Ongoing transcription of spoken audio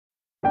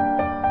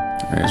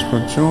Thanks for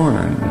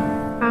joining.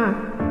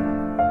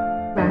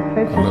 My A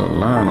pleasure. little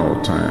Lionel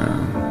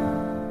time.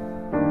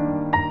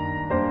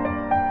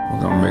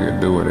 We're gonna make it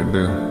do what it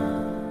do.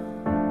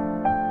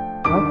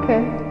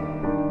 Okay.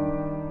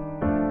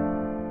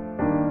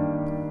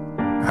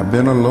 I've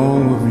been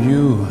alone with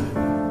you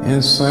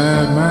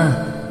inside my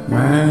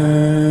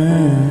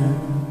mind,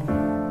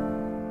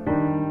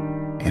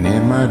 and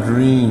in my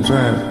dreams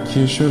I've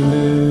kissed your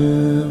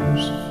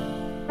lips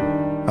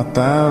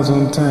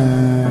 1,000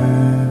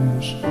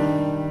 times.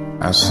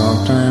 I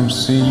sometimes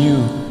see you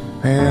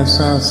pass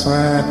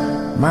outside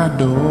my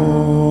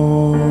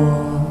door.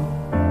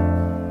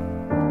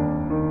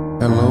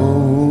 Hello,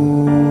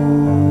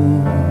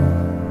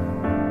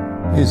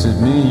 is it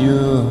me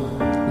you're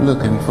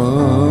looking for?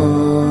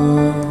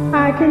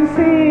 I can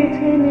see it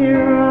in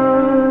your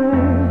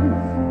eyes.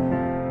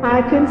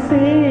 I can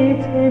see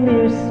it in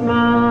your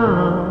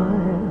smile.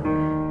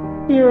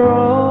 You're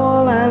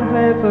all I've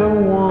ever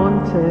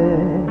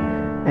wanted,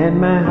 and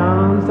my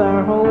arms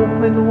are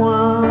open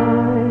wide.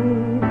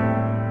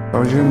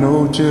 'Cause you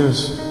know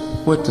just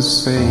what to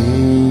say,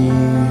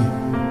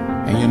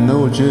 and you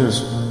know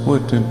just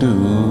what to do,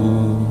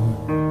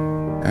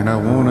 and I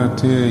wanna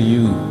tell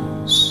you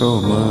so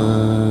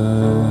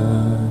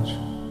much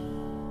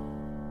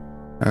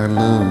I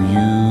love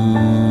you.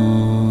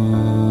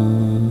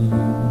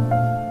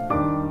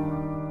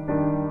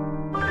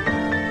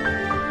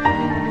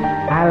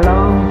 I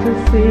long to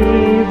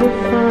see the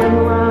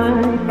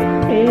sunlight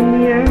in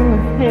your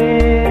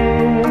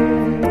hair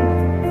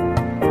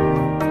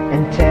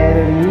and tell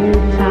you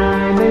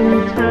time and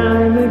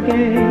time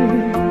again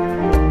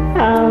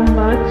how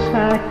much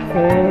I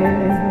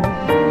care.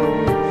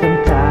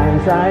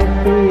 Sometimes I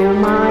feel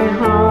my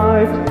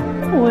heart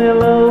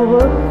will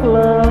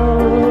overflow.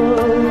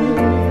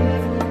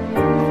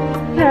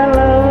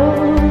 Hello,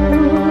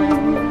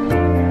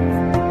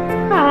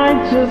 I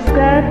just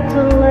got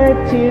to let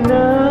you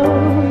know.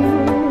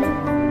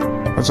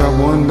 'Cause I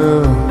wonder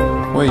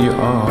where you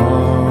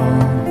are,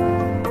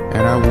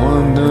 and I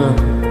wonder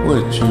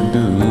what you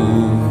do.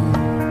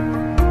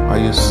 Are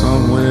you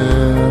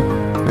somewhere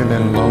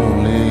feeling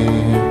lonely,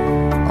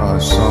 or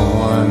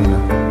someone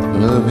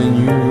loving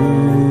you?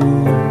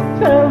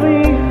 Tell me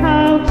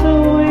how to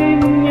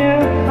win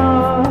your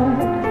heart,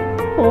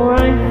 for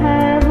I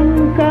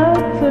haven't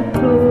got a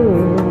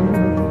clue.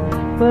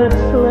 But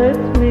let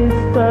me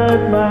start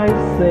by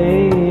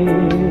saying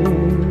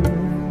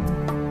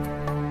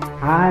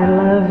I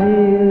love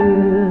you.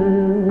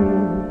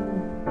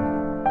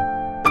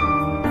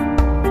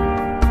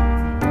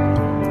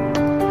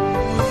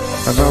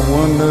 'Cause I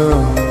wonder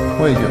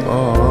where you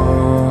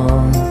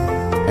are,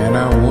 and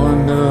I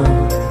wonder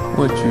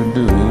what you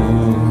do.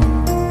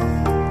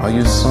 Are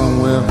you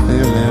somewhere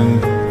feeling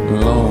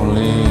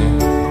lonely,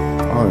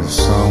 or is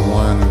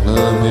someone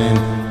loving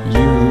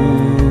you?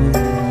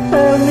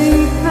 Tell me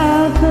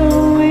how to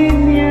win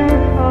your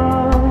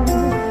heart,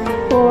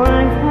 for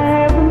I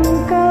haven't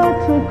got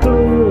a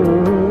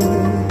clue.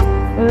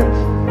 But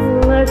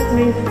let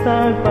me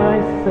start by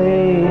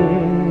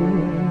saying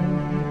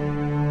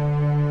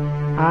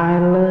I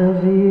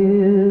love you.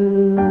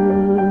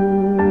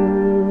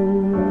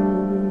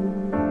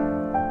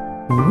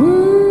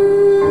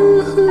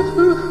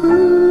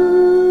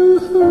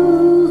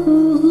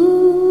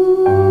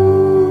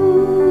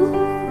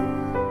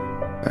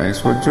 Thanks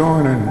for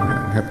joining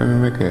and helping me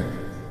make it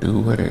do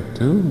what it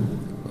do.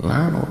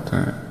 Lionel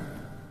time.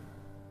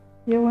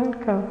 You're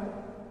welcome.